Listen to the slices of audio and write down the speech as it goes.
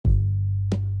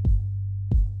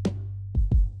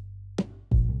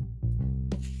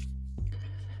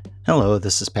Hello,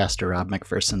 this is Pastor Rob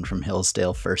McPherson from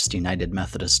Hillsdale First United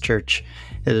Methodist Church.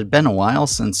 It had been a while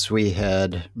since we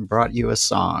had brought you a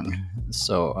song,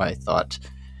 so I thought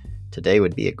today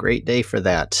would be a great day for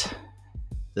that.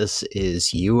 This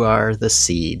is You Are the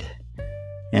Seed.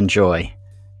 Enjoy,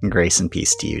 and grace and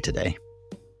peace to you today.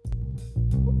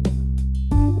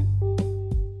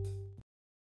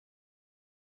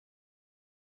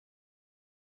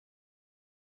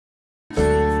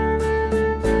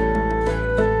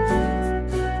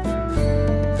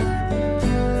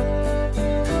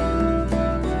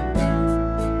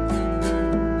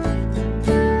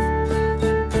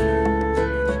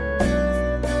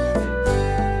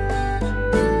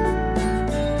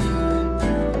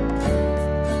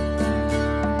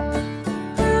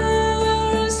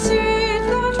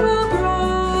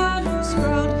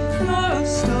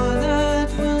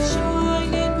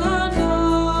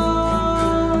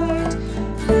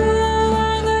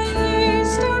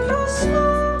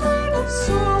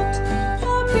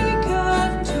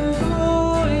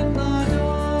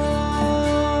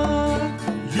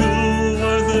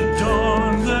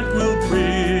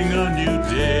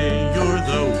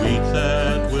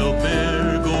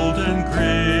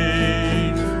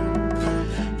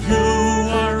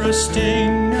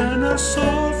 Sting and a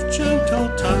soft, gentle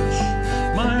touch,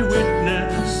 my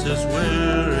witness is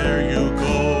where'er you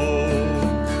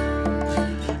go.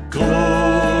 Go,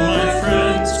 my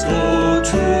friends, go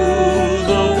to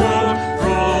the world,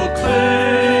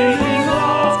 proclaiming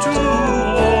oft to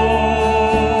all,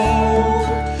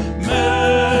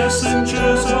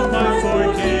 messengers of my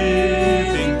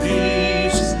forgiving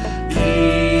peace,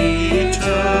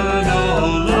 eternal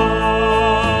love.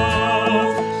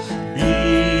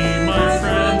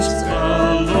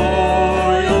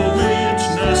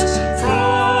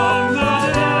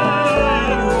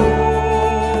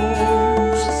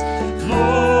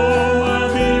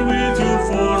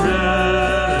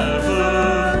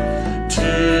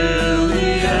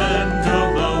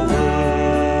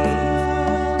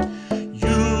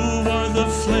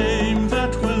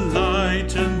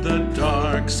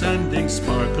 Sending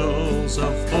sparkles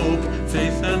of hope,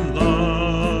 faith, and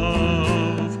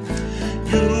love.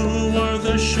 You are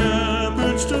the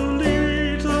shepherds to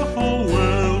lead the whole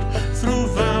world through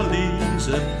valleys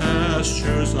and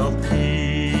pastures of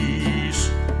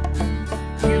peace.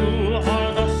 You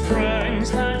are the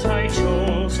friends that I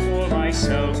chose for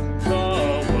myself,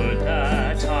 the word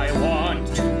that I want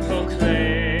to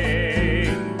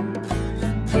proclaim.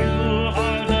 You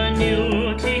are the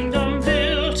new kingdom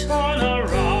built on a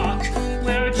rock,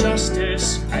 where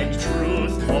justice and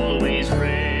truth always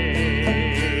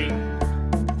reign.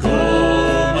 Go,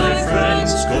 my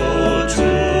friends, go to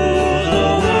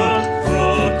the world,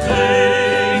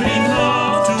 proclaiming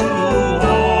love to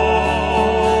all,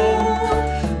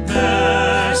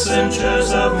 messengers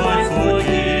of my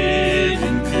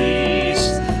forgiving peace,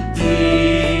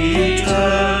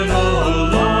 eternal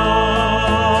love.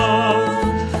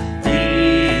 Be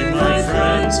my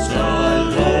friends, a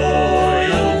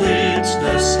loyal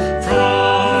witness,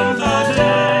 from the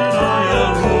dead I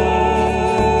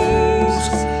arose.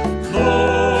 Lo,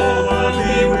 I'll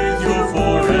be with you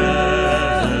forever,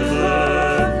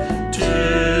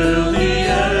 till the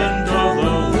end of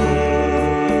the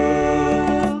world.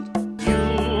 You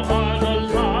are the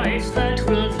life that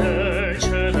will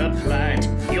nurture the plant.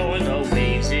 You're the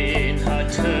waves in a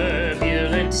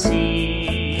turbulent sea.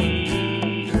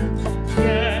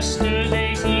 Yesterday